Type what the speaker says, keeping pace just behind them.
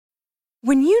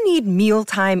When you need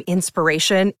mealtime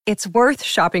inspiration, it's worth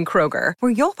shopping Kroger,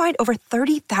 where you'll find over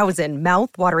 30,000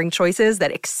 mouth-watering choices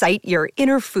that excite your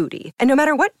inner foodie. And no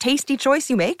matter what tasty choice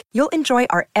you make, you'll enjoy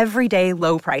our everyday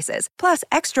low prices, plus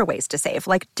extra ways to save,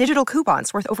 like digital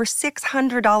coupons worth over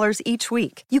 $600 each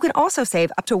week. You can also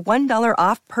save up to $1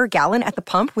 off per gallon at the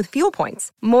pump with fuel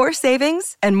points. More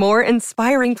savings and more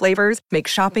inspiring flavors make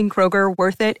shopping Kroger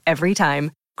worth it every time.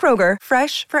 Kroger,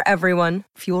 fresh for everyone.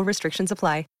 Fuel restrictions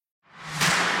apply.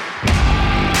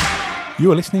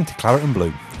 You are listening to Claret and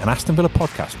Blue, an Aston Villa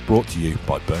podcast brought to you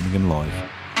by Birmingham Live.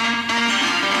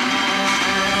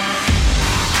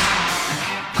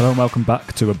 Hello and welcome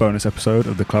back to a bonus episode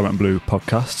of the Claret and Blue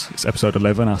podcast. It's episode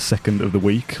 11, our second of the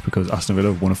week, because Aston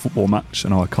Villa have won a football match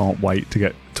and I can't wait to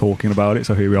get talking about it.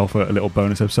 So here we are for a little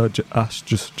bonus episode. Ash,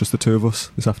 just the two of us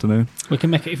this afternoon. We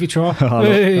can make it if you try.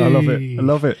 I love it. I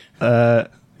love it.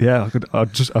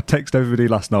 I text everybody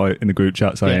last night in the group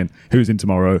chat saying, who's in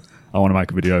tomorrow? I want to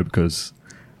make a video because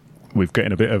we're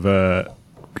getting a bit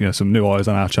of some new eyes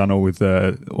on our channel with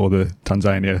all the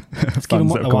Tanzania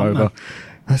fans that have come over.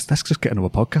 Let's just get another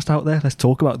podcast out there. Let's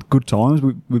talk about good times.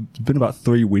 We've been about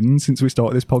 3 wins since we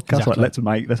started this podcast.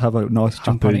 Exactly. Let's have a nice,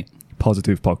 happy,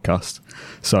 positive podcast.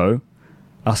 So,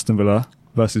 Aston Villa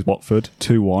versus Watford,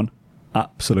 2-1.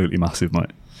 Absolutely massive,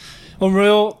 mate.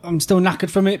 Unreal. I'm still knackered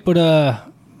from it, but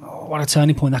what a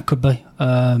turning point that could be.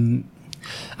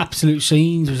 Absolute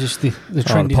Scenes was just the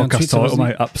trending on Twitter. Podcast title,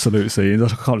 mate. Absolute Scenes. I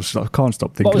can't stop thinking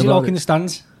about it. What was it like in the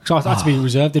stands? Because I had to be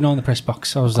reserved in the press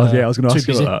box. I was going to ask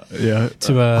you about that. Yeah,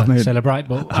 to celebrate.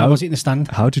 But how was it in the stand?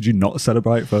 How did you not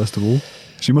celebrate? First of all,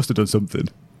 she must have done something.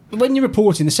 When you're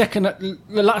reporting, the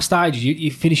last stage,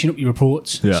 you're finishing up your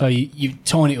reports. Yeah. So you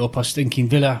tying it up. I was thinking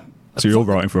Villa. So you're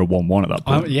writing for a 1-1 at that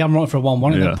point? I'm writing for a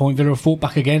 1-1 at that point. Villa have fought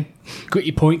back again. Got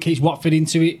your point, keeps Watford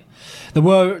into it. They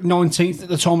were 19th at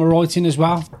the time of writing as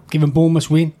well, given Bournemouth's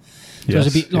win. So it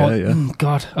was a bit like,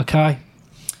 God, okay.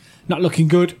 Not looking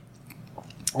good.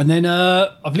 And then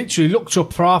I've literally looked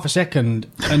up for half a second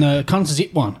and Connor's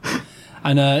hit one.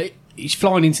 And he's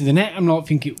flying into the net. I'm like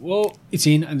thinking, well, it's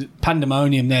in. And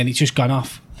pandemonium then, it's just gone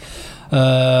off.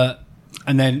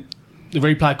 And then the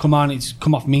replay come on, it's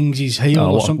come off Mings' heel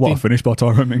or something. What a finish by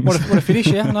Tyrone Mings. What a finish,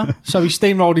 yeah. No? So he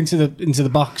steamrolled into the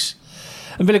box.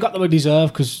 And Villa got the way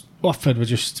deserved because Watford were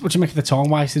just... What do you make of the time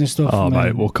wasting and stuff? Oh,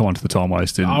 mate, we'll come on to the time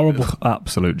wasting. Horrible.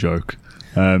 Absolute joke.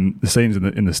 The scenes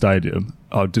in the stadium,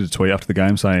 I did a tweet after the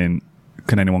game saying,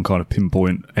 can anyone kind of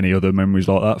pinpoint any other memories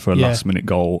like that for a last-minute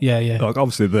goal? Yeah. Like,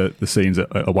 obviously, the scenes at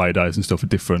away days and stuff are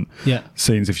different. Yeah.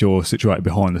 Scenes, if you're situated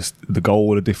behind the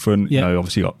goal, are different. Yeah. You know,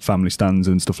 obviously, you got family stands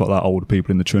and stuff like that, older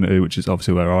people in the Trinity, which is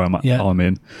obviously where I'm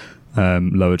in,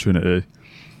 Lower Trinity.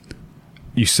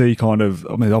 You see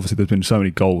obviously there's been so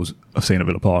many goals I've seen at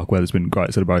Villa Park where there's been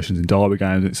great celebrations in derby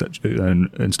games, etc.,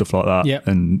 and stuff like that. Yep.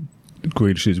 And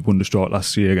Grealish's wonder strike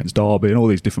last year against Derby and all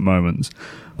these different moments.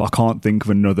 But I can't think of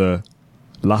another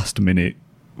last-minute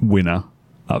winner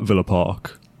at Villa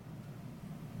Park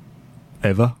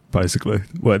ever, basically,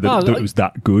 where it was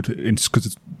that good. It's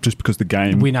just because the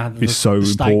game is so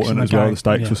important as well. The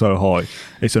stakes were so high.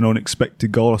 It's an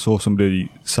unexpected goal. I saw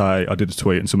somebody say, I did a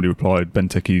tweet and somebody replied,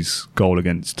 Benteke's goal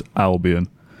against Albion,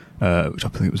 which I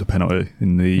think was a penalty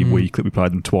in the week that we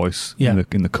played them twice in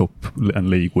the Cup and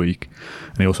League week.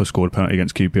 And he also scored a penalty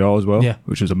against QPR as well,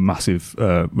 which was a massive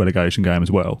relegation game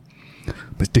as well.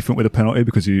 But it's different with a penalty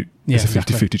because it's a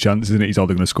 50-50 chance, isn't it? He's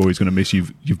either going to score or he's going to miss.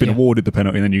 You've been awarded the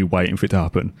penalty and then you're waiting for it to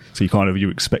happen. So you're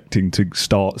expecting to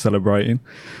start celebrating.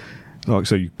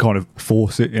 So you kind of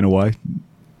force it in a way.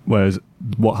 Whereas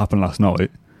what happened last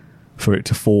night, for it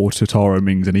to fall to Tyrone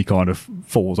Mings and he kind of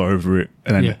falls over it,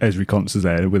 and then Ezri Konsa's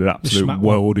there with an absolute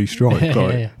worldy strike.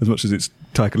 As much as it's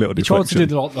take a little deflection. He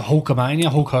tried to do the Hulkamania,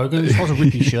 Hulk Hogan. He was to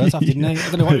rip his shirt off, didn't he? I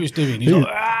don't know what he was doing. He's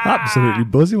absolutely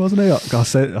buzzy, wasn't he? I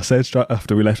said straight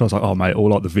after we left, I was like, oh mate, all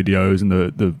like the videos and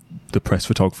the press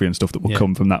photography and stuff that will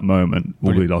come from that moment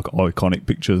will be like iconic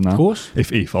pictures now. Of course.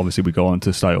 If obviously we go on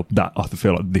to stay up, that I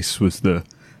feel like this was the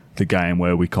game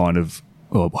where we kind of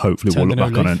hopefully we'll look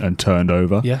back on and turned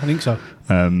over. Yeah, I think so.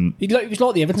 It was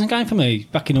like the Everton game for me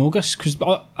back in August because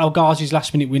El Ghazi's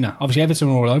last minute winner. Obviously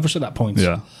Everton were all over us at that point.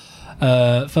 Yeah.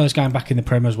 First game back in the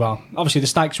Prem as well. Obviously the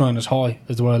stakes weren't as high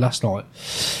as they were last night,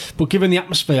 but given the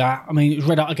atmosphere, I mean, it was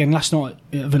red hot again last night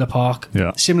at Villa Park.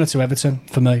 Yeah. Similar to Everton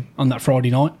for me on that Friday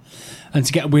night, and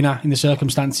to get a winner in the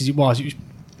circumstances it was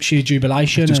sheer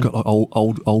jubilation. Just got like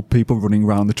old people running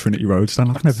around the Trinity Road stand.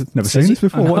 I've never seen this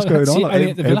before. What's going on?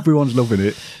 Like, everyone's loving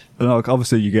it. And like,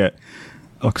 obviously you get,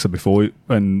 like I said before,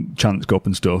 when chants go up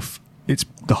and stuff, it's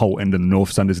the whole end of the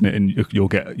north stand, isn't it? And you'll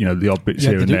get, the odd bits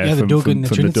here and there from the Dug and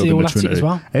the Trinity as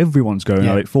well. Everyone's going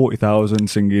at it, 40,000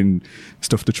 singing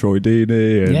stuff to Troy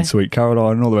Deeney and Sweet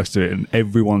Caroline and all the rest of it, and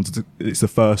it's the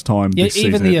first time this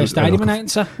season. Even the stadium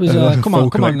announcer was, come on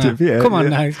now. Come on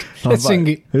now. Let's sing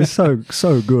it. It's so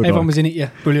good. Everyone was in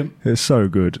it, brilliant. It's so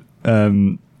good.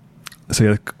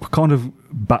 So kind of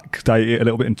backdate it a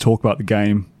little bit and talk about the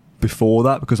game before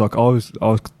that, because like I was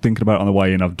thinking about it on the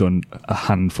way in. I've done a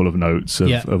handful of notes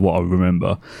of what I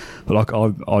remember, but like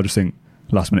I just think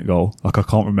last minute goal, like I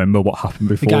can't remember what happened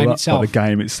before the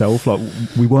game itself. Like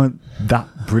we weren't that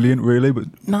brilliant really, but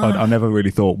I never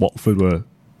really thought Watford were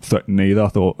threatening either. I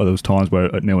thought there was times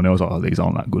where at 0-0 I was like, these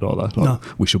aren't that good, are they?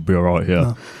 Like, we should be all right here.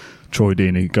 No. Troy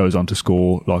Deeney goes on to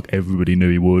score like everybody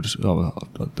knew he would.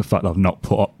 The fact that I've not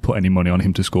put any money on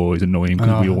him to score is annoying,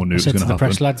 because we all knew it was going to happen. The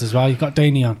press lads as well, you've got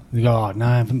Deeney on. You go, no,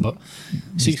 I haven't, but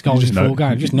 6 goals in 4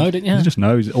 games. You just know, didn't you? You just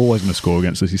know he's always going to score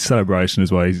against us. His celebration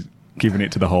as well, he's giving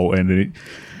it to the whole end.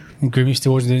 And grimace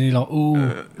towards Deeney,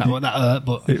 like, that hurt,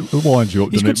 but it winds you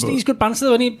up, doesn't it? He's good banter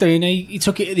though, isn't he? Deeney, he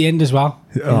took it at the end as well.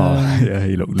 He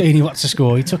looked. Deeney wants to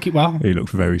score, he took it well. He looked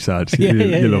very sad.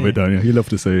 You love it, don't you? You love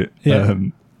to see it. Yeah.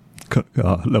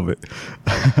 I love it.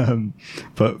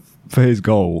 But for his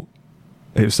goal,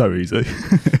 it was so easy.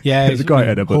 Yeah, it was a great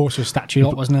header. Horse of statue,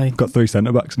 wasn't he? Got 3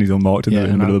 centre backs and he's unmarked in the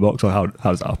middle of the box. So how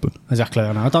does that happen? Exactly.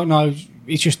 I know. I don't know.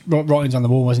 It's just writings on the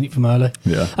wall, wasn't it, from early?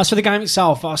 Yeah. As for the game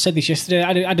itself, I said this yesterday.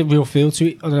 I had a real feel to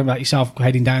it. I don't know about yourself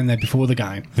heading down there before the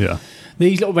game. Yeah.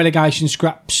 These little relegation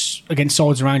scraps against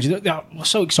sides around you, they're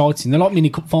so exciting. They're like mini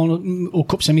cup final or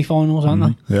cup semi-finals,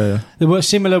 aren't they? Yeah. They were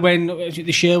similar when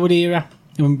the Sherwood era,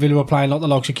 when Villa were playing like the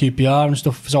likes of QPR and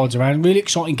stuff sides around. Really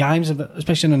exciting games,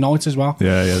 especially in the night as well.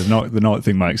 Yeah. The night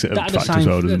thing makes it a fact as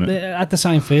well, doesn't it? They had the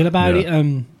same feel about it.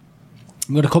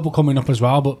 We've got a couple coming up as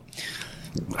well, but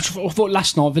I thought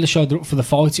last night Villa showed up for the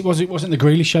fight. It wasn't the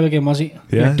Grealish show again, was it?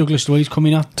 Yeah. Douglas Luiz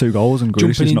coming up. 2 goals and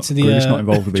Grealish not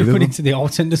involved with either. Jumping into the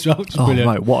alt end as well. Brilliant.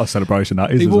 Mate, what a celebration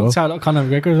that is. He as walked well. out like Conor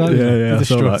McGregor as well. Yeah, I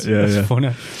saw that. Yeah. Funny.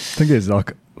 The thing is,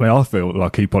 like, I feel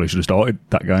like he probably should have started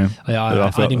that game. Yeah,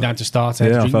 I had him down to start. To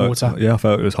drink water. Yeah, I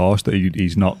felt it was harsh that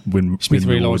he's not Smith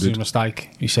realised his mistake.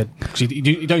 He said, because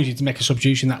you don't need to make a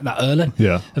substitution that early.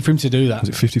 Yeah. And for him to do that. Was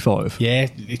it 55? Yeah,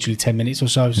 literally 10 minutes or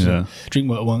so. Drink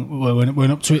water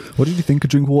weren't up to it. What did you think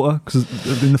of drink water?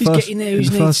 Because in the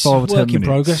first 5 or 10 minutes,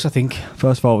 progress, I think.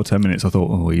 First 5 or 10 minutes, I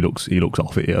thought, he looks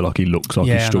off it here. Like he looks like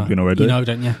he's struggling already. You know,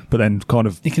 don't you? But then kind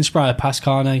of he can spray a pass,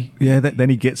 can't he? Yeah. Then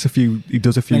he does a few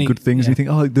good things, and you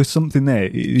think, there's something there.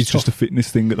 It's just a fitness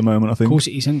thing at the moment, I think. Of course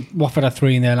it is. And Watford had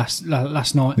 3 in there last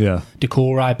night. Yeah.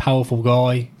 Decore, powerful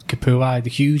guy. Kapua, the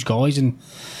huge guys, and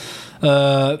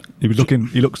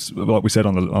he looks like we said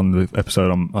on the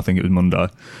episode on, I think it was Monday.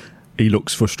 He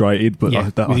looks frustrated, but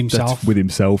with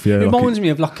himself. Yeah, it reminds me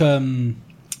of like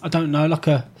I don't know, like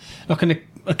an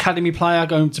academy player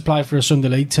going to play for a Sunday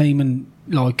League team and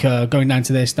like going down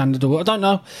to their standard. Or I don't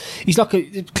know. He's like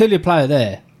clearly a player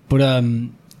there, but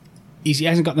he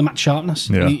hasn't got the match sharpness.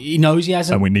 Yeah. He knows he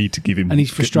hasn't, and we need to give him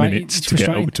minutes to get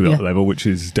up to that level, which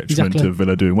is detriment to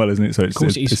Villa doing well, isn't it? So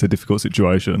it's a difficult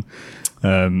situation.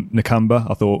 Nakamba,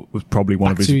 I thought, was probably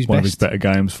one of his better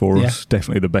games for us.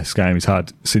 Definitely the best game he's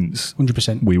had since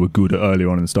 100%. We were good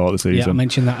earlier on in the start of the season. Yeah, I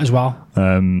mentioned that as well.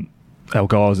 El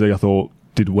Ghazi, I thought,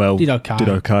 did well. Did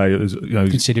okay. It was,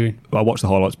 considering. I watched the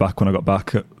highlights back when I got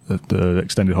back at the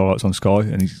extended highlights on Sky,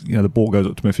 and he's, the ball goes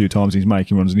up to him a few times. And he's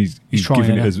making runs, and he's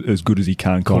giving it as good as he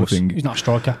can, kind of thing. He's not a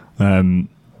striker.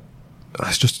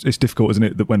 It's difficult, isn't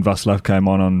it? That when Vaslav came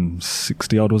on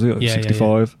 60 odd, was it?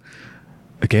 65. Yeah.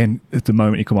 Again, at the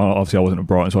moment he come on, obviously I wasn't at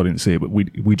Brighton, so I didn't see it, but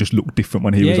we just looked different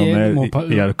when he was on there.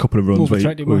 He had a couple of runs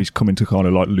where he's coming to kind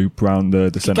of like loop around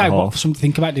the centre half. Gave something to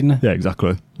think about, didn't he? Yeah,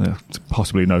 exactly. Yeah, it's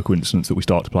possibly no coincidence that we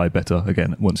start to play better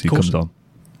again once he comes on.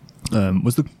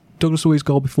 Was the Douglas Luiz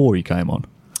goal before he came on?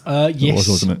 Yes. It was,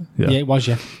 wasn't it? Yeah, it was,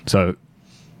 yeah. So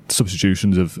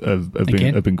substitutions have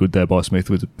been good there by Smith.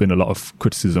 There's been a lot of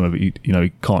criticism of it.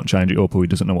 He can't change it up, or he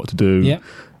doesn't know what to do. Yeah.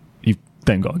 You've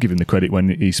then got to give him the credit when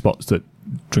he spots that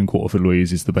Drinkwater for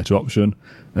Luiz is the better option,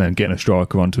 and getting a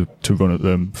striker on to run at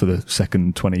them for the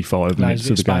second 25 minutes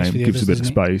of the game gives a bit of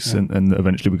space, and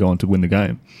eventually we go on to win the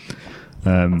game.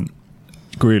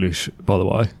 Grealish, by the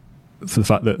way, for the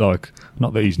fact that, like,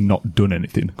 not that he's not done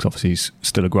anything, because obviously he's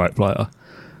still a great player,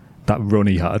 that run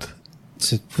he had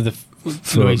for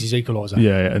Luiz's equaliser.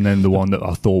 Yeah, and then the one that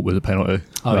I thought was a penalty.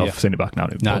 I've seen it back now,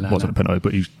 it wasn't a penalty,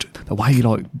 but the way he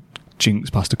like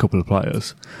jinks past a couple of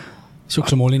players. Sucks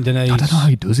them all in, doesn't he? I don't know how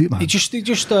he does it, man. It's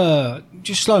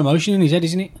just slow motion in his head,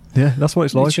 isn't it? Yeah, that's what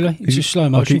it's like. Literally, it's just slow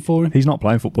motion for him. He's not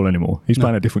playing football anymore. He's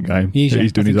playing a different game.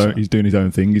 He's doing his own. So. He's doing his own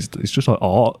thing. It's just like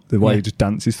art. The way he just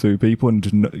dances through people, and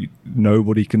just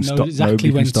nobody can stop.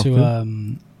 Exactly when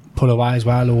to pull away as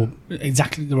well, or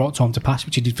exactly the right time to pass,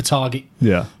 which he did for Target.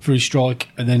 Yeah, for his strike,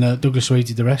 and then Douglas Reid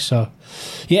did the rest. So,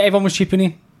 yeah, everyone was chipping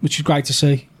in, which is great to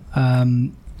see.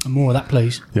 And more of that,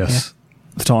 please. Yes,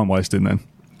 the time wasting then.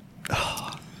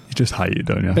 You just hate it,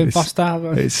 don't you? Ben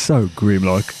Foster. It's so grim.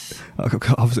 Like, again,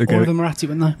 all of them are at it,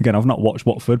 weren't they? Again, I've not watched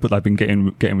Watford, but they've been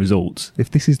getting results.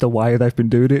 If this is the way they've been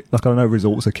doing it, like I know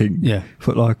results are king. Yeah,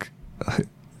 but like,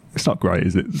 it's not great,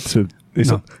 is it?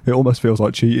 It almost feels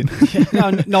like cheating.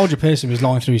 Nigel Pearson was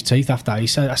lying through his teeth after. He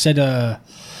said,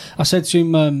 "I said to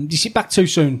him, did you sit back too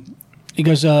soon?" He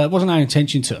goes, "It wasn't our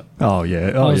intention to." Oh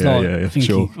yeah, yeah, thinking,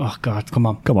 sure. Oh God, come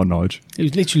on, Nige. It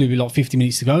was literally like 50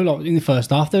 minutes to go. Like in the first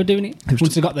half, they were doing it.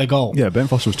 Once they got their goal, yeah. Ben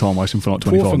Foster was time wasting for like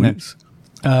 25 minutes.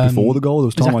 Before the goal, there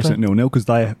was time wasting at 0-0 because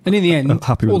they. And in the end,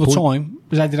 happy with all the time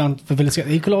was added on for Villa to get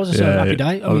the equaliser. So happy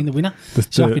day. I mean, the winner.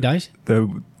 So happy days.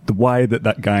 The way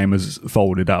that game has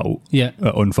folded out,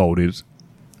 unfolded,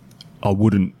 I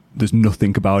wouldn't. There's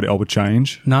nothing about it I would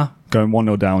change. Nah. Going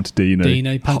 1-0 down to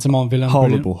Dino. pantomime villain.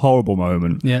 Horrible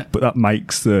moment. Yeah. But that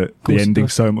makes the ending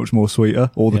so much more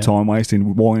sweeter. All the time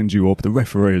wasting winds you up. The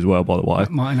referee as well, by the way.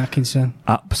 Martin Atkinson.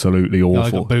 Absolutely awful.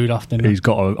 He got booed off, didn't he? He's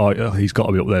got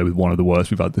to be up there with one of the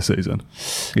worst we've had this season.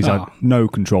 He's had no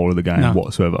control of the game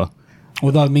whatsoever.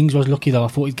 Although Mings was lucky though, I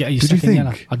thought he'd get his second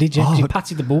yellow. I did, yeah. He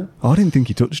patted the ball. I didn't think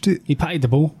he touched it. He patted the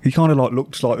ball. He kind of like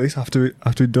looked like this after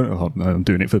he'd done it. Oh, no, I'm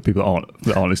doing it for people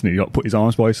that aren't listening. He got put his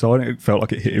arms by his side and it felt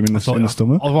like it hit him in the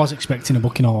stomach. I was expecting a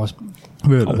booking.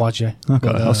 Really? I was, yeah. Okay.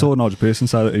 But, I saw Nigel Pearson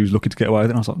say that he was looking to get away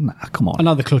with it and I was like, nah, come on. I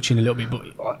know they're clutching a little bit,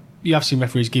 but you have seen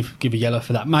referees give a yellow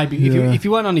for that. Maybe if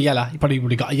you weren't on a yellow, you probably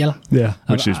would have got a yellow. Yeah,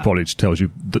 which is probably just tells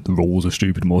you that the rules are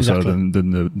stupid more so than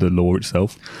the law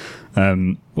itself.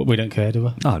 But we don't care, do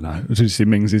we? Oh no. Did you see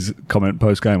Mings' comment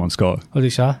post-game on Sky? What did he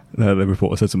say? The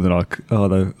reporter said something like,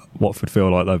 Watford feel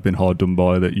like they've been hard done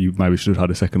by, that you maybe should have had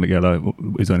a second yellow.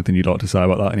 Is there anything you'd like to say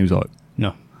about that? And he was like,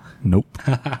 no. Nope.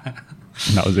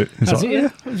 And that was it. That's it, yeah.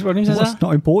 It's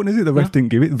not important, is it? The ref didn't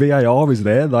give it. VAR is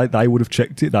there. They would have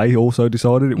checked it. They also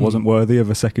decided it wasn't worthy of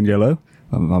a second yellow.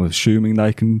 I'm assuming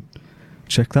they can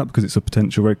check that because it's a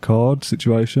potential red card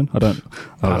situation. I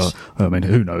mean,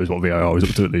 who knows what VAR is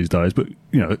up to these days? But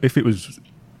you know, if it was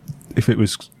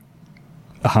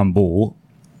a handball,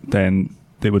 then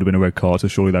it would have been a red card. So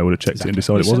surely they would have checked it and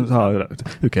decided it wasn't.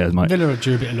 Who cares, mate? Villa are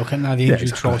due a bit of luck at now. The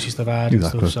injury crisis they've had and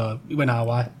stuff. So it went our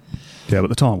way. Yeah, but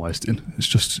the time wasting, it's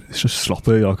just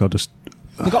sloppy. Like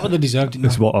they got what they deserved.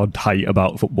 It's what I'd hate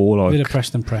about football. Like, Villa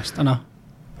pressed. I know.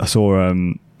 I saw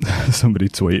somebody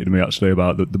tweeted me actually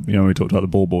about the we talked about the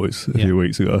ball boys a few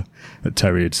weeks ago. That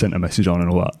Terry had sent a message on and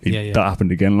all that. That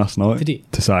happened again last night. Did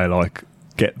it? To say like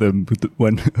get them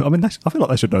when I mean I feel like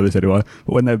they should know this anyway.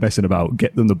 But when they're messing about,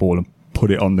 get them the ball and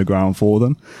put it on the ground for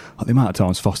them. Like the amount of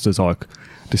times Foster's like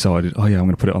decided, I'm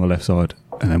going to put it on the left side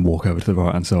and then walk over to the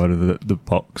right hand side of the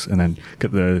box and then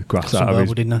get the grass out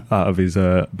of his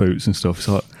boots and stuff.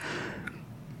 So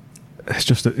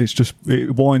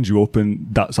it winds you up, and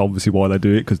that's obviously why they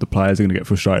do it, because the players are going to get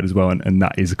frustrated as well, and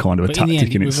that is a kind of a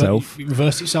tactic in itself. It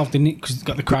reversed itself, didn't it? Because it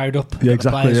got the crowd up, the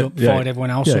players up, fired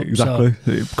everyone else up. Exactly.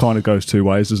 So. It kind of goes two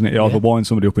ways, doesn't it? It either winds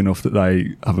somebody up enough that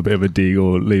they have a bit of a dig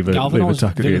or leave a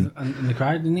tackle in. And the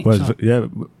crowd, didn't it? Whereas,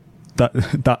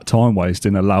 that time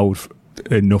wasting allowed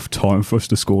enough time for us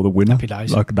to score the winner.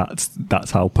 Like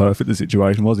that's how perfect the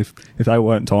situation was. If they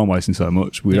weren't time wasting so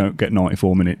much, we don't get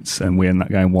 94 minutes and we end that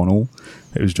game 1-1.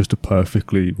 It was just a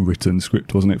perfectly written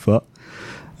script, wasn't it, for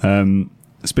that?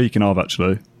 Speaking of,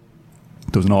 actually,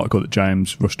 there was an article that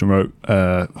James Rushton wrote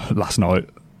last night.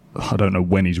 I don't know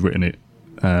when he's written it.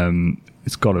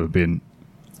 It's got to have been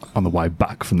on the way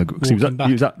back from because he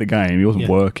was at the game. He wasn't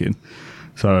working.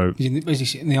 So is he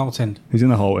sitting in the Holt end? He's in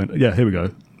the Holt end. Yeah, here we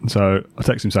go. So I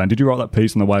texted him saying, "Did you write that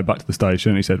piece on the way back to the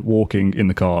station?" And he said, "Walking in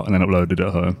the car," and then uploaded it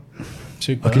at home.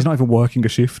 Super. Like he's not even working a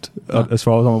shift, as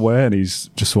far as I'm aware, and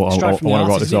he's just thought, I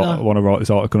want to write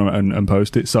this article and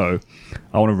post it. So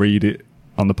I want to read it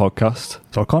on the podcast.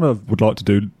 So I kind of would like to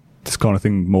do this kind of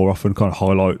thing more often, kind of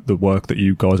highlight the work that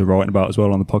you guys are writing about as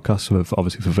well on the podcast,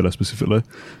 obviously for Villa specifically,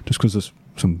 just because there's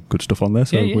some good stuff on there.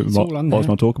 So we might as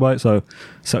well talk about it. So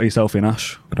settle yourself in,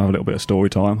 Ash. We're going to have a little bit of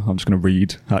story time. I'm just going to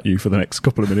read at you for the next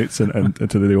couple of minutes and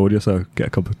to the audio. So get a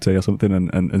cup of tea or something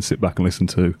and sit back and listen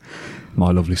to my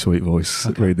lovely sweet voice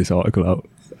read this article out.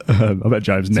 I bet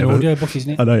James it's never. An audio book,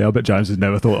 isn't it? I know. Yeah, I bet James has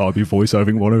never thought I'd be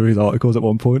voiceovering one of his articles at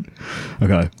one point.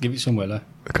 Okay. Give it somewhere though.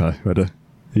 Okay, ready?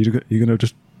 You're going to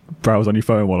just browse on your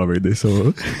phone while I read this,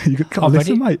 or you can't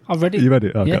listen, mate? I've read it. You read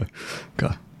it? Okay. Yeah.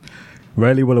 Okay.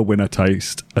 Rarely will a winner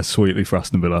taste as sweetly for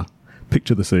Aston Villa.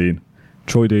 Picture the scene.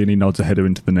 Troy Deeney nods a header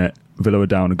into the net. Villa are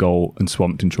down a goal and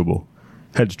swamped in trouble.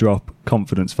 Heads drop,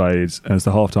 confidence fades, and as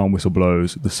the half-time whistle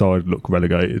blows, the side look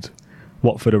relegated.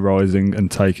 Watford are rising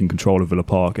and taking control of Villa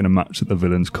Park in a match that the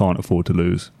villains can't afford to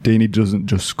lose. Deeney doesn't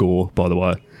just score, by the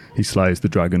way. He slays the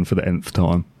dragon for the nth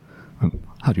time.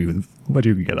 Where do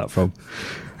you get that from?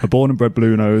 A born and bred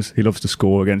Blue Nose, he loves to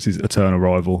score against his eternal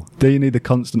rival. Deeney, the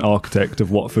constant architect of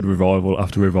Watford revival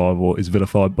after revival, is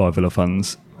vilified by Villa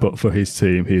fans, but for his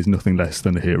team, he is nothing less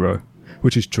than a hero.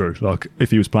 Which is true. Like,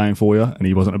 if he was playing for you and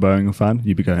he wasn't a Birmingham fan,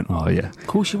 you'd be going, oh, yeah. Of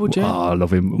course you would, yeah. Oh, I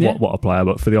love him. Yeah. What a player.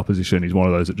 But for the opposition, he's one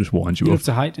of those that just winds you up. You love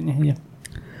to hate, don't you? Yeah.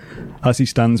 As he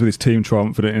stands with his team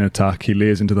triumphant in attack, he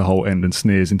leers into the whole end and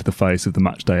sneers into the face of the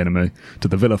matchday enemy. To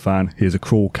the Villa fan, he is a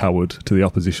cruel coward. To the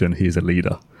opposition, he is a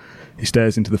leader. He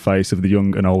stares into the face of the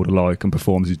young and old alike and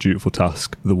performs his dutiful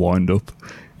task, the wind-up.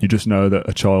 You just know that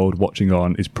a child watching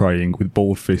on is praying with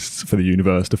balled fists for the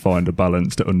universe to find a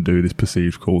balance to undo this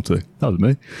perceived cruelty. That was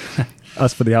me.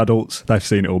 As for the adults, they've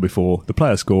seen it all before. The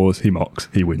player scores, he mocks,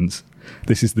 he wins.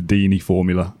 This is the Deeney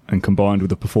formula, and combined with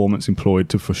the performance employed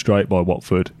to frustrate by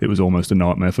Watford, it was almost a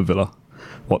nightmare for Villa.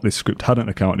 What this script hadn't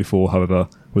accounted for, however,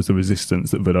 was the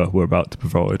resistance that Villa were about to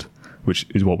provide, which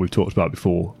is what we've talked about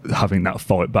before, having that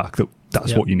fight back,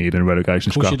 that's what you need in a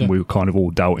relegation scrap, and we were kind of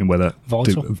all doubting whether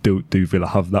do Villa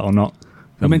have that or not.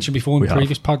 We mentioned before in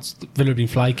previous pods that Villa had been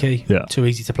flaky, too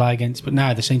easy to play against, but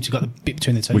now they seem to have got the bit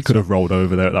between the teeth. We could have rolled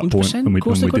over there at that point, and we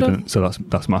didn't, so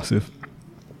that's massive.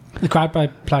 The crowd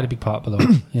played a big part, by the way.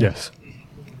 Yeah. Yes.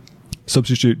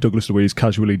 Substitute Douglas Luiz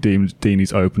casually deemed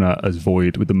Deeney's opener as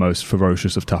void with the most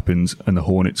ferocious of tap-ins, and the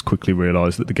Hornets quickly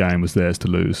realised that the game was theirs to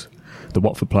lose. The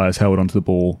Watford players held onto the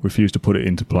ball, refused to put it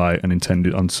into play, and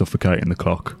intended on suffocating the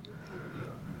clock.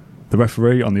 The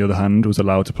referee, on the other hand, was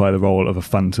allowed to play the role of a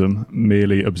phantom,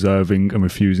 merely observing and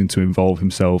refusing to involve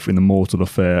himself in the mortal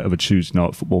affair of a Tuesday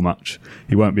night football match.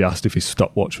 He won't be asked if his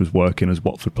stopwatch was working as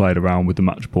Watford played around with the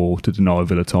match ball to deny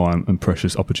Villa time and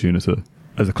precious opportunity.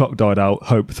 As the clock died out,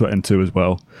 hope threatened too as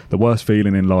well. The worst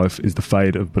feeling in life is the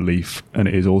fade of belief, and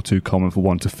it is all too common for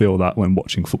one to feel that when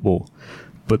watching football.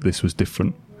 But this was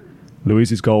different.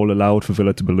 Luiz's goal allowed for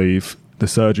Villa to believe. The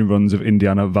surging runs of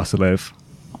Indiana Vasilev,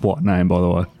 what a name by the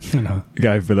way,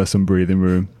 gave Villa some breathing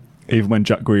room. Even when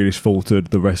Jack Grealish faltered,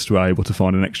 the rest were able to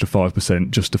find an extra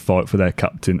 5% just to fight for their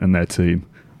captain and their team.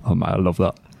 Oh mate, I love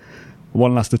that.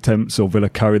 One last attempt saw Villa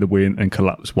carry the win and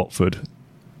collapse Watford.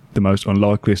 The most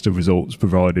unlikeliest of results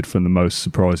provided from the most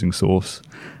surprising source.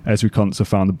 Ezri Konsa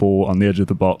found the ball on the edge of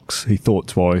the box. He thought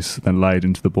twice, then laid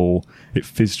into the ball. It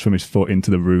fizzed from his foot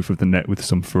into the roof of the net with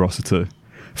some ferocity.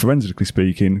 Forensically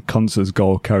speaking, Konsa's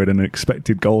goal carried an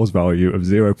expected goals value of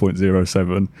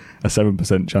 0.07, a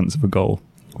 7% chance of a goal.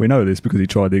 We know this because he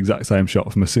tried the exact same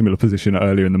shot from a similar position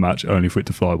earlier in the match, only for it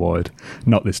to fly wide.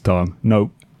 Not this time.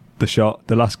 Nope. The shot,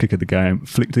 the last kick of the game,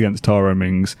 flicked against Tyrone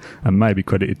Mings and may be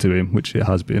credited to him, which it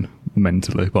has been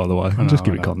mentally, by the way. Just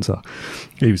give it Konsa.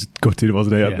 He was gutted,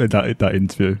 wasn't he, at that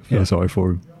interview? Yeah. Sorry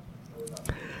for him.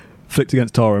 Flicked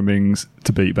against Tyrone Mings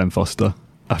to beat Ben Foster.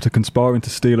 After conspiring to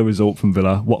steal a result from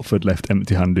Villa, Watford left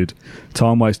empty-handed.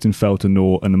 Time wasting fell to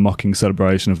naught, and the mocking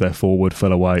celebration of their forward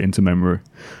fell away into memory.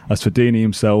 As for Deeney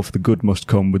himself, the good must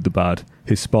come with the bad.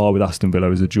 His spar with Aston Villa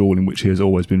is a duel in which he has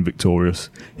always been victorious.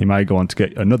 He may go on to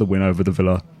get another win over the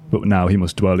Villa, but now he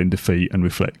must dwell in defeat and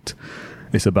reflect.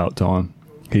 It's about time.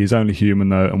 He is only human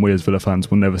though, and we as Villa fans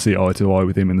will never see eye to eye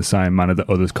with him in the same manner that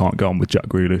others can't go on with Jack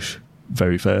Grealish.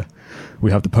 Very fair.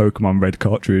 We have the Pokemon red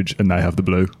cartridge and they have the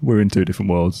blue. We're in two different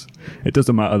worlds. It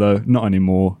doesn't matter though, not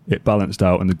anymore. It balanced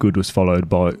out and the good was followed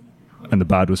by, and the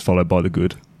bad was followed by the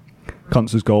good.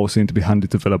 Konsa's goal seemed to be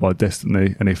handed to Villa by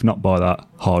destiny, and if not by that,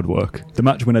 hard work. The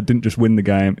match winner didn't just win the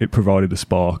game, it provided a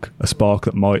spark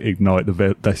that might ignite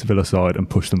this Villa side and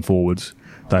push them forwards.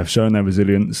 They have shown their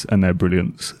resilience and their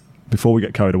brilliance. Before we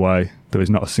get carried away, there is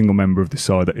not a single member of this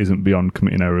side that isn't beyond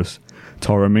committing errors.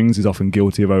 Tyrone Mings is often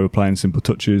guilty of overplaying simple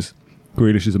touches.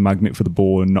 Grealish is a magnet for the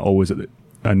ball and not always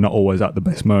at the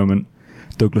best moment.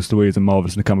 Douglas Luiz and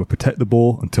Marvelous Nakamba protect the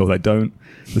ball until they don't.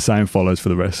 The same follows for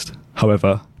the rest.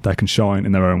 However, they can shine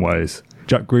in their own ways.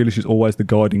 Jack Grealish is always the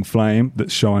guiding flame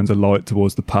that shines a light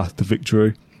towards the path to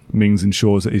victory. Mings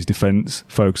ensures that his defence,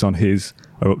 focus on his,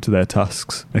 are up to their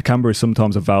tasks. Nakamba is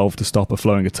sometimes a valve to stop a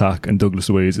flowing attack, and Douglas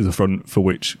Luiz is a front for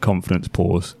which confidence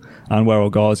pours. And where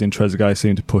Algazi and Trezeguet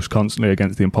seem to push constantly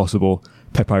against the impossible,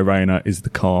 Pepe Reina is the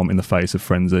calm in the face of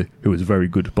frenzy, who was very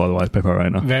good, by the way, Pepe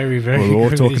Reina. Very, very good.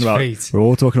 We're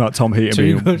all talking about Tom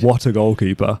Heaton being what a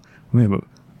goalkeeper. I mean,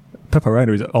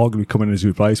 Reina is arguably coming in as a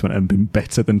replacement and been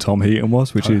better than Tom Heaton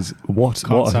was, which is what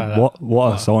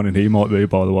a signing he might be,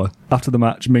 by the way. After the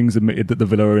match, Mings admitted that the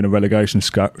Villa are in a relegation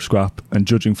scrap, and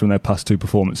judging from their past 2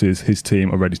 performances, his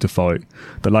team are ready to fight.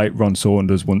 The late Ron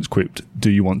Saunders once quipped, "Do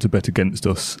you want to bet against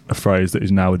us?" a phrase that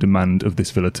is now a demand of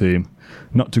this Villa team.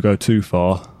 Not to go too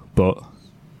far, but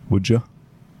would you?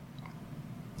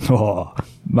 Oh,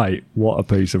 mate, what a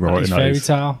piece of writing that is.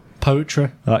 Fairy tale. Poetry.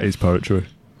 That is poetry.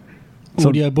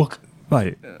 Audio book.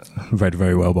 Mate, read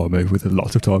very well by me with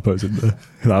lots of typos in there.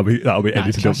 That'll be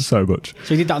edited up so much.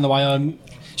 So you did that on the way home.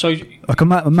 So I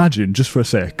can imagine, just for a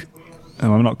sec,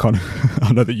 and I'm not kind of,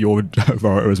 I know that you're a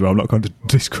writer as well, I'm not going to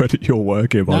discredit your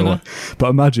work here, by the way. But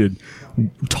imagine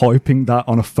typing that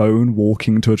on a phone,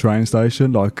 walking to a train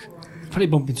station, like... Probably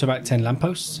bump into about 10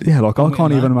 lampposts. Yeah, like I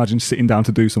can't even imagine sitting down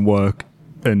to do some work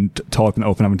and typing it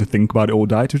up and having to think about it all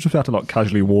day. To just have to like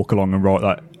casually walk along and write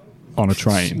that on a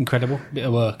train. It's incredible bit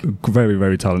of work. Very,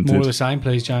 very talented. More of the same,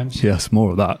 please, James. Yes,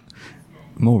 more of that.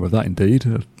 More of that, indeed.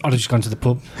 I'd have just gone to the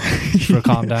pub for a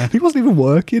calm down. He wasn't even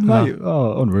working, mate.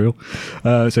 Oh, unreal.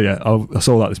 So yeah, I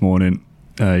saw that this morning.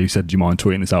 He said, "Do you mind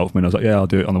tweeting this out for me?" And I was like, "Yeah, I'll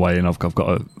do it on the way in. I've got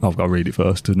to read it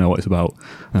first to know what it's about."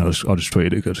 And I'll just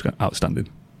tweet it. Just outstanding.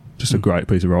 Just a great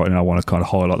piece of writing. I want to kind of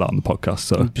highlight that on the podcast.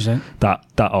 So 100%.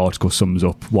 that article sums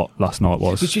up what last night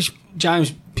was. Which is,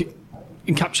 James,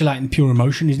 encapsulating pure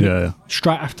emotion, isn't it? Yeah.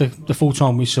 Straight after the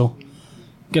full-time whistle,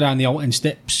 get down the Alton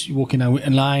steps, you're walking down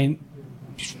Whitton Lane,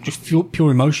 just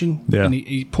pure emotion. Yeah. And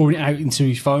he's pouring it out into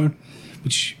his phone,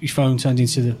 which his phone turned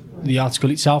into the article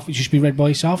itself, which just been read by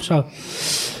yourself. So,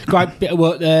 great bit of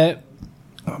work there.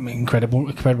 I mean, incredible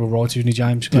writer, isn't he,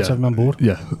 James? Glad to have him on board.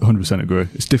 Yeah, 100% agree.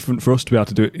 It's different for us to be able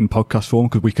to do it in podcast form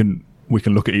because we can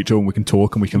look at each other and we can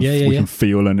talk and we can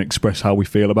feel and express how we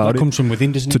feel about it. That comes from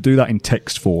within, doesn't it? To do that in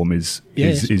text form is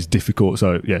difficult.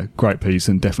 So yeah, great piece,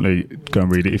 and definitely go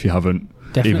and read it if you haven't.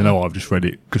 Definitely. Even though I've just read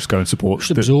it, just go and support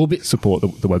the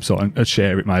website and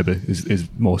share it. Maybe is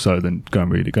more so than go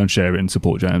and read it. Go and share it and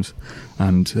support James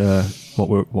and what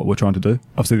we're trying to do.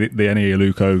 Obviously, the Eni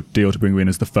Aluko deal to bring him in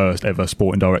as the first ever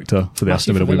sporting director for the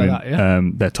Aston Villa women. Like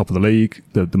that, they're top of the league.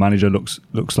 The manager looks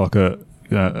like a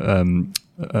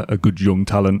good young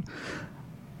talent.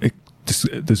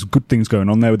 There's good things going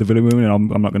on there with the Villa women,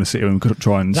 and I'm not going to sit here and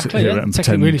try and sit here and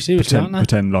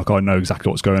pretend like I know exactly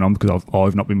what's going on because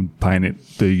I've not been paying it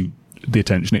the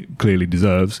attention it clearly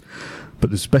deserves. But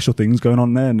there's special things going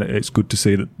on there, and it's good to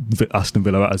see that Aston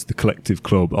Villa, as the collective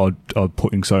club, are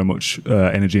putting so much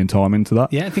energy and time into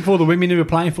that. Yeah, I think for all the women who are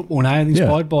playing football now,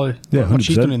 inspired by what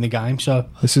she's done in the game. So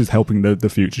this is helping the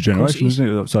future generation, isn't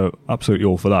it? So absolutely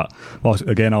all for that.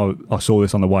 Again, I saw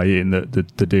this on the way in that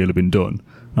the deal had been done.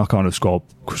 And I kind of scrolled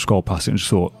past it and just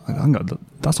thought,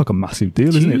 that's like a massive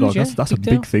deal, isn't it? Like that's a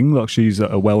big thing. Like she's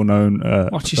a well-known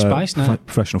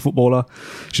professional footballer.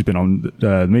 She's been on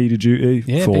media duty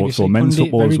for men's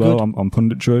football as well. On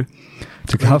punditry.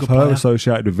 To have her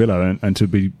associated with Villa and to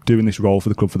be doing this role for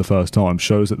the club for the first time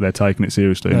shows that they're taking it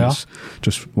seriously.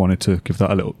 Just wanted to give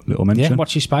that a little mention. Yeah,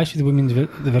 watch your space with the women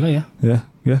of the Villa.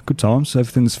 Yeah, good times.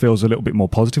 Everything feels a little bit more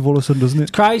positive all of a sudden, doesn't it?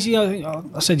 It's crazy.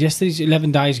 I said yesterday,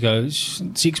 11 days ago,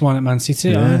 6-1 at Man City.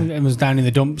 Yeah. It was down in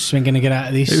the dumps. We're going to get out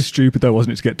of this. It was stupid though,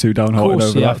 wasn't it, to get too downhearted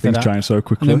over that. Things changed so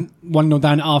quickly. And then 1-0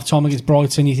 down at half time against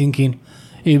Brighton. You're thinking,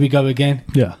 here we go again.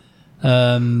 Yeah.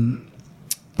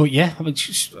 But yeah, I mean,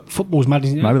 football's mad,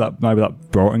 isn't it? Maybe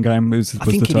that Brighton game was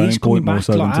the turning point more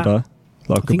so than today.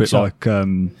 Like a bit like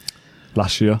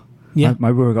last year. Yeah.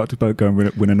 Maybe we've got to go and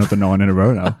win another 9 in a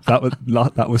row now.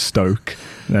 That was Stoke.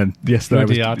 And yesterday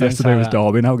was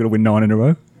Derby. Now we're going to win 9 in a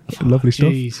row. Lovely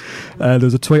stuff. There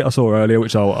was a tweet I saw earlier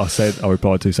which I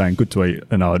replied to saying good tweet,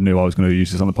 and I knew I was going to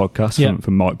use this on the podcast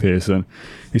from Mike Pearson.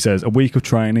 He says, a week of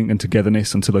training and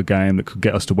togetherness until a game that could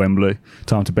get us to Wembley.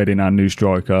 Time to bed in our new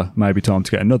striker. Maybe time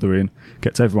to get another in.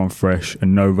 Gets everyone fresh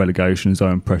and no relegation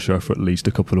zone pressure for at least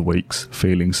a couple of weeks.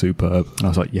 Feeling superb. And I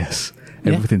was like, yes.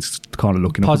 Everything's kind of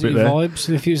looking positive up a bit there.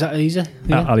 Positive vibes if it was that easy.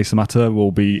 Yeah. Ali Samata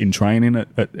will be in training at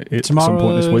tomorrow, some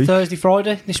point this week. Thursday,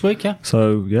 Friday this week, yeah.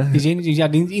 So, yeah. He's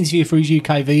had an interview for his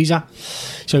UK visa,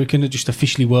 so he can just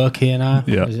officially work here now.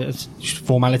 Yeah. Just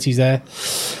formalities there.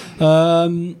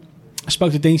 I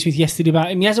spoke to Dean Smith yesterday about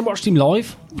him. He hasn't watched him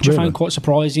live, which I found quite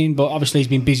surprising, but obviously he's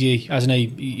been busy, hasn't he?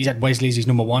 He's had Wesley as his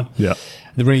number one. Yeah.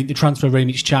 The transfer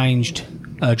remit's changed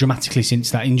dramatically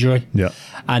since that injury. Yeah.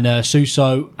 And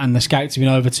Suso and the scouts have been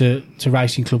over to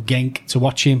Racing Club Genk to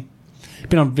watch him.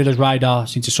 Been on Villa's radar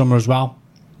since the summer as well.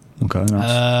 Okay,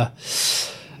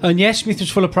 nice. And yes, Smith was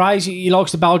full of praise. He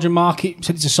likes the Belgian market.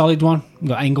 Said it's a solid one. You've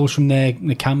got Engels from there,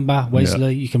 Nakamba,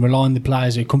 Wesley. You can rely on the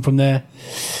players who come from there.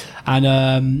 And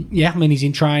I mean, he's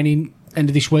in training end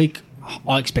of this week.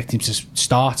 I expect him to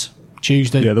start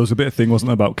Tuesday. Yeah, there was a bit of thing, wasn't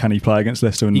there, about can he play against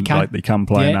Leicester, and he can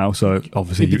play now, so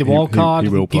obviously the wild card, he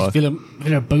will play. Gives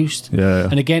Villa a boost. Yeah.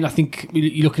 And again, I think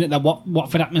you're looking at that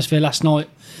Watford atmosphere last night.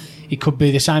 It could be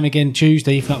the same again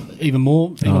Tuesday, if not even more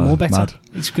better. Mad.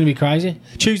 It's going to be crazy.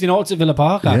 Tuesday night at Villa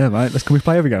Park. Yeah, mate. Can we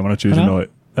play every game on a Tuesday night?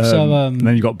 And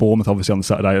then you've got Bournemouth obviously on the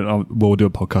Saturday. We'll do a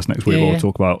podcast next week where we'll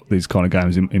talk about these kind of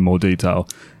games in more detail.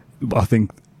 But I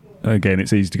think, again,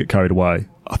 it's easy to get carried away.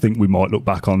 I think we might look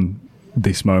back on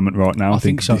this moment right now. I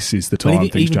think so. This is the time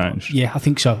things change. Yeah, I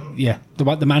think so. Yeah,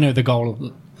 the manner of the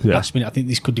goal last minute, I think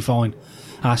this could define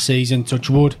our season. Touch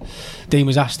wood. Dean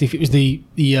was asked if it was the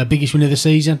biggest win of the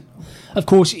season. Of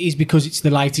course, it is because it's the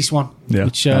latest one. Yeah,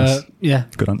 which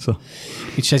good answer.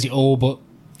 Which says it all. But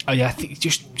I think it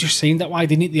just seemed that way,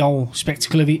 didn't it? The whole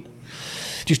spectacle of it,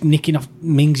 just nicking off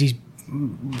Mings'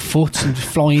 foot and just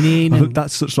flying in. And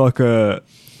that's such like a.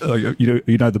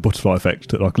 You know the butterfly effect,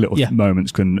 that like little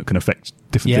moments can affect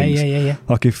different things. Yeah.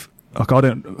 Like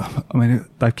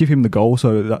they give him the goal,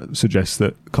 so that suggests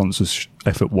that Conce's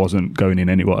effort wasn't going in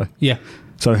anyway. Yeah.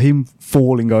 So him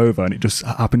falling over and it just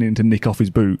happening to nick off his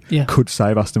boot could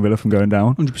save Aston Villa from going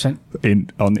down 100%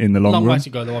 in the long run. Long way to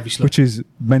go though, obviously. Which is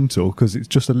mental, because it's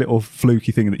just a little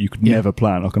fluky thing that you could never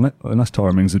plan. Like, unless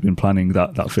Tyrone Mings had been planning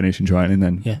that finish in training,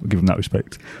 then we'll give him that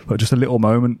respect. But just a little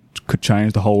moment could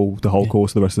change the whole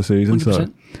course of the rest of the season.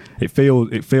 100%. So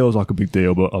it feels like a big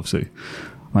deal, but obviously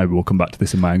maybe we'll come back to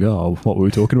this and go, what were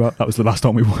we talking about? That was the last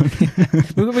time we won.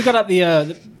 We got at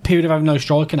the period of having no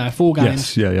striker now, 4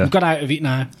 games. Yes, We've got out of it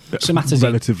now. Samatta's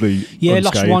relatively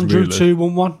lost 1, drew 2,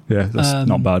 won 1. Yeah, that's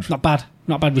not bad.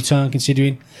 Not bad return,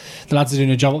 considering the lads are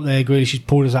doing a job up there. Grealish has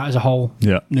pulled us out as a whole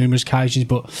numerous occasions.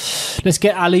 But let's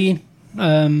get Ali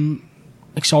in.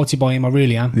 Excited by him, I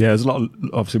really am. Yeah, there's a lot of,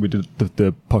 obviously we did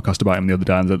the podcast about him the other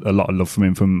day, and there's a lot of love from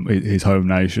him from his home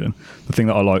nation. The thing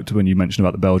that I liked when you mentioned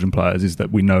about the Belgian players is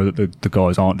that we know that the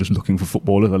guys aren't just looking for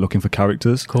footballers, they're looking for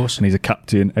characters. Of course. And he's a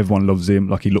captain, everyone loves him,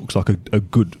 like he looks like a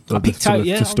good,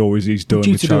 the stories he's done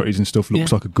with charities and stuff,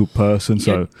 looks like a good person,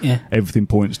 so everything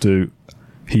points to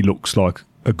he looks like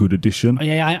a good addition.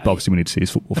 But obviously we need to see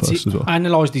his football first as well. I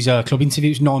analysed his club interview,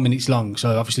 it was 9 minutes long,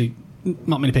 so obviously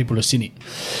not many people have seen it,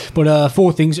 but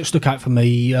 4 things that stuck out for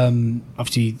me.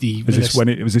 Obviously, was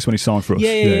this when he signed for us?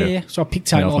 Yeah. So I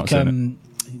picked out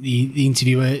the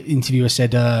interviewer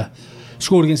said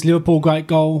scored against Liverpool, great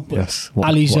goal. But yes.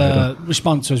 Ali's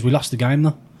response was, we lost the game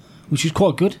though, which was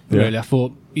quite good. Really, I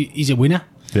thought he's a winner.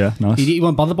 Yeah, nice. He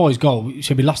wasn't bothered by his goal. He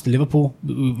said we lost to Liverpool.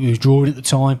 We was drawing at the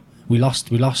time. We lost.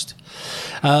 Just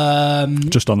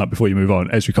on that, before you move on,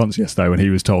 Ezri Konsa yesterday, when he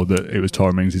was told that it was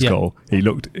Tyrone Mings' goal,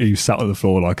 he sat on the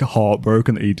floor like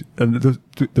heartbroken.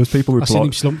 There's people replying. I seen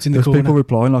him slumped in the corner. There's people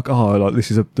replying like,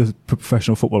 this is a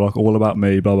professional football, like all about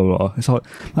me, blah blah blah. It's like,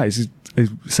 mate, he's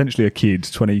essentially a kid,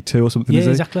 22 or something. Yeah,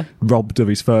 exactly. Robbed of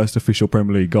his first official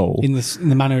Premier League goal in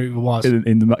the manner it was.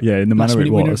 In the manner it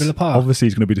was. Obviously,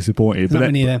 he's going to be disappointed.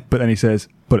 But then he says,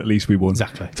 "But at least we won."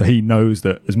 Exactly. So he knows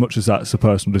that as much as that's a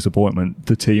personal disappointment,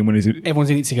 the team winning everyone's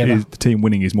in it together. The team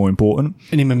winning is more important.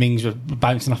 And him and Mings were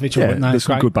bouncing off each other. There's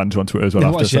some good banter on Twitter as well.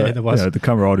 There was. The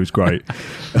camaraderie was great.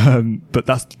 But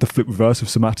that's the flip reverse of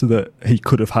Samatta, that he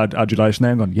could have had adulation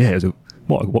there and gone, it was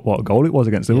what a goal it was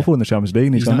against Liverpool in the Champions League.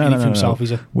 And he's gone, no.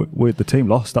 The team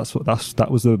lost. That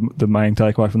was the main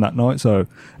takeaway from that night. So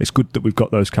it's good that we've got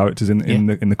those characters in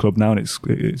the club now, and it's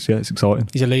exciting.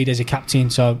 He's a leader, he's a captain,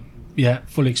 so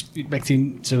fully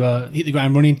expecting to hit the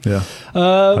ground running. Yeah.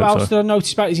 What else did I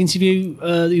notice about his interview?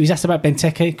 He was asked about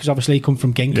Benteke, because obviously he come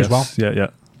from Genk as well.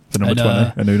 Yeah. The number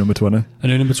 20, a new number 20. A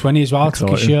new number 20 as well.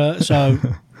 Exciting. Took his shirt. So.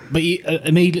 But he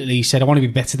immediately said, I want to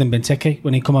be better than Benteke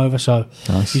when he come over. So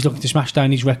He's looking to smash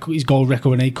down his goal record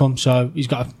when he comes. So he's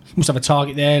must have a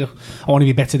target there. I want to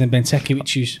be better than Benteke,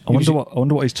 which is... I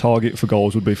wonder what his target for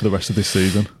goals would be for the rest of this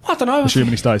season. I don't know. Assuming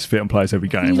he stays fit and plays every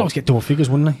game. He'd like to get double figures,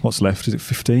 wouldn't he? What's left? Is it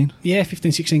 15? Yeah,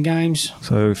 15, 16 games.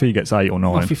 So if he gets 8 or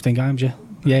 9... 15 games, yeah.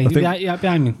 Yeah, he'd be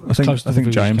aiming close to I think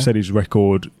James said his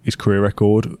career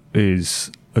record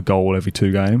is a goal every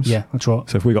 2 games. Yeah, that's right.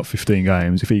 So if we got 15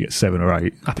 games, if he gets 7 or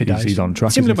 8, he's on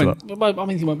track. Similar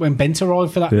when Bent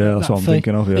arrived for that. Yeah, that's what I'm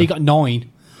thinking of. Yeah. He got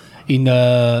 9 in. He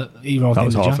arrived that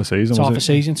was half a season. Half a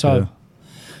season. So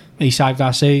he saved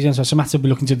our season. So Samatta will be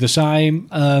looking to do the same.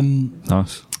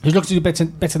 Nice. He's looking to do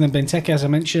better than Benteke, as I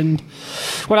mentioned.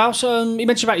 What else? He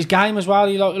mentioned about his game as well.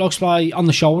 He likes to play on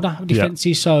the shoulder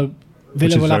defences. So.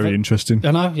 Villa which is very interesting.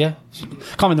 I know, yeah.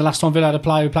 Can't remember the last time Villa had a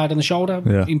player who played on the shoulder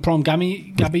in prime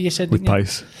Gabby, you said, with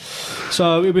pace.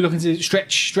 So we'll be looking to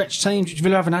stretch teams, which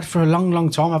Villa haven't had for a long, long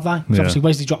time, have they? So obviously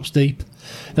Wesley drops deep.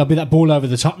 There'll be that ball over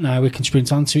the top now. We can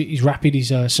sprint onto it. He's rapid.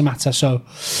 He's Samatta. So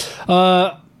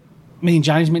me and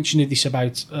James mentioned this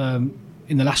about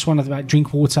in the last one about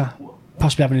drink water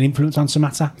possibly having an influence on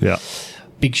Samatta. Yeah.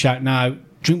 Big shout now.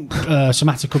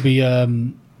 Samatta could be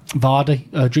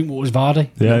Vardy. Drinkwater's Vardy.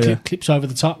 Yeah, Clips over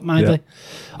the top, maybe. Yeah.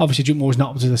 Obviously, Drinkwater's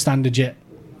not up to the standard yet,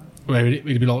 where it'd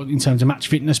be like in terms of match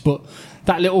fitness, but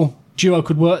that little duo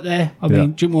could work there. I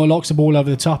mean, Drinkwater likes the ball over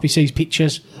the top. He sees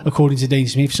pictures, according to Dean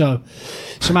Smith. So,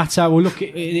 Samatta will look at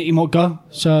it, he might go.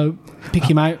 So, pick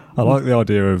him out. I like the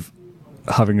idea of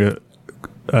having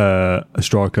a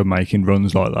striker making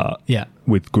runs like that. Yeah.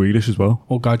 With Grealish as well.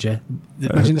 Oh, God, yeah.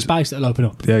 Imagine the space that'll open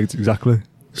up. Yeah, exactly.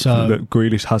 So that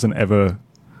Grealish hasn't ever...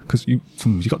 Because you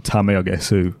got Tammy, I guess,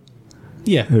 who...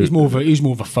 Yeah, he was more of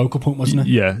a focal point, wasn't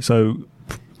he? Yeah, so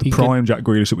the prime Jack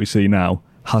Grealish that we see now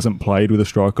hasn't played with a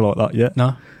striker like that yet.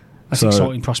 No. That's an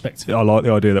exciting prospect. I like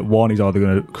the idea that one, he's either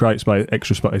going to create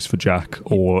extra space for Jack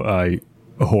or a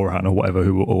Horan or whatever,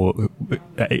 or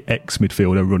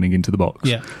ex-midfielder running into the box.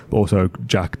 Yeah. But also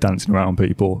Jack dancing around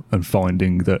people and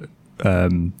finding that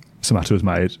Samatta has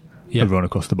made a run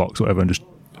across the box or whatever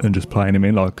and just playing him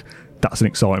in. Like, that's an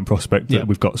exciting prospect that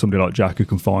we've got somebody like Jack who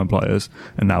can find players,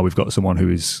 and now we've got someone who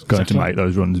is going to make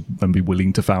those runs and be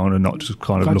willing to foul and not just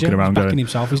kind of looking around going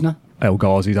himself, isn't he? El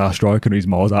Ghazi's our striker and he's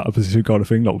miles out of position kind of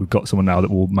thing. Like, we've got someone now that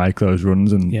will make those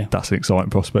runs, and that's an exciting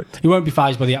prospect. He won't be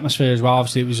phased by the atmosphere as well.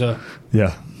 Obviously, it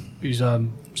was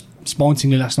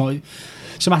spine-tingling last night.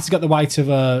 Samatta's got the weight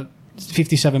of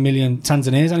 57 million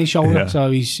Tanzanians on his shoulder,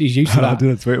 so he's used to that. I did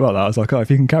a tweet about that. I was like,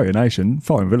 if you can carry a nation,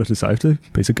 foreign Villa to safety,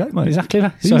 piece of cake, mate. Exactly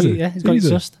that. So, he's got it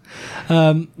just.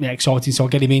 Exciting. So I'll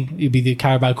get him in. He'll be the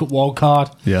Carabao Cup wild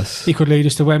card. Yes. He could lead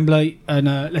us to Wembley,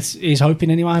 and he's hoping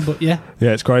anyway, but yeah.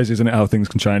 Yeah, it's crazy, isn't it, how things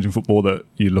can change in football, that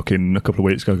you look in a couple of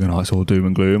weeks ago going, it's all doom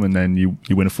and gloom, and then you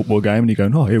win a football game and you go,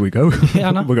 here we go. Yeah,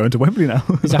 I know. We're going to Wembley now.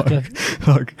 Exactly.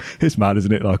 like, it's mad,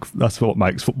 isn't it? Like, that's what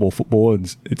makes football,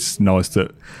 and it's nice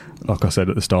that, like I said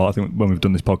at the start, I think when we've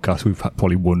done this podcast, we've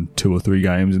probably won 2 or 3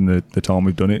 games in the time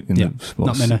we've done it. In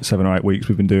the 7 or 8 weeks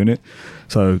we've been doing it.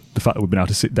 So the fact that we've been able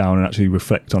to sit down and actually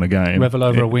reflect on a game, revel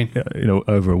over a win,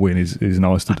 over a win is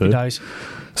nice to do. Days.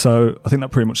 So I think that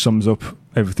pretty much sums up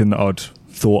everything that I'd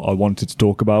thought I wanted to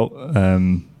talk about.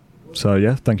 So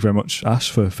yeah, thank you very much, Ash,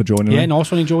 for joining. Yeah,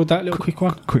 nice one. Enjoyed that little quick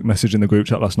one. Quick message in the group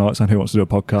chat last night saying who wants to do a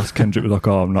podcast. Kendrick was like,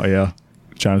 I'm not here.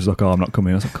 James was like, I'm not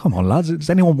coming. I was like, come on, lads. Does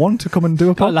anyone want to come and do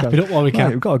a podcast? Lap it up while we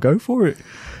can. We've got to go for it.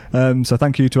 So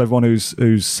thank you to everyone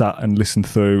who's sat and listened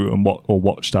through and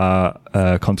watched our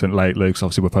content lately, because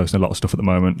obviously we're posting a lot of stuff at the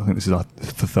moment. I think this is the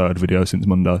 3rd video since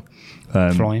Monday.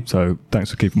 So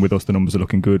thanks for keeping with us. The numbers are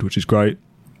looking good, which is great.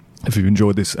 If you've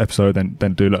enjoyed this episode,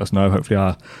 then do let us know. Hopefully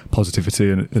our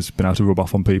positivity has been able to rub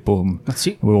off on people. And that's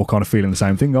it. We're all kind of feeling the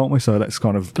same thing, aren't we? So let's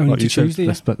kind of, like you said,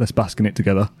 let's bask in it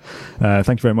together. Thank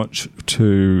you very much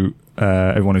to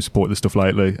everyone who supported this stuff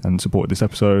lately and supported this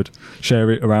episode.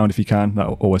 Share it around if you can. That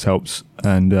always helps.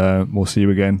 And we'll see you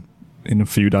again in a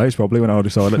few days, probably, when I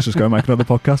decide let's just go make another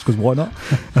podcast, because why not?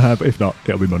 But if not,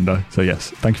 it'll be Monday. So yes,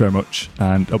 thank you very much,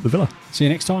 and up the Villa. See you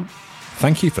next time.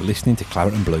 Thank you for listening to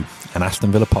Claret and Blue, an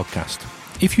Aston Villa podcast.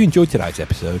 If you enjoyed today's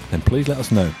episode, then please let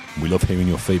us know. We love hearing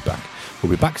your feedback.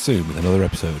 We'll be back soon with another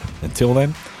episode. Until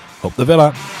then, up the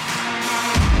Villa.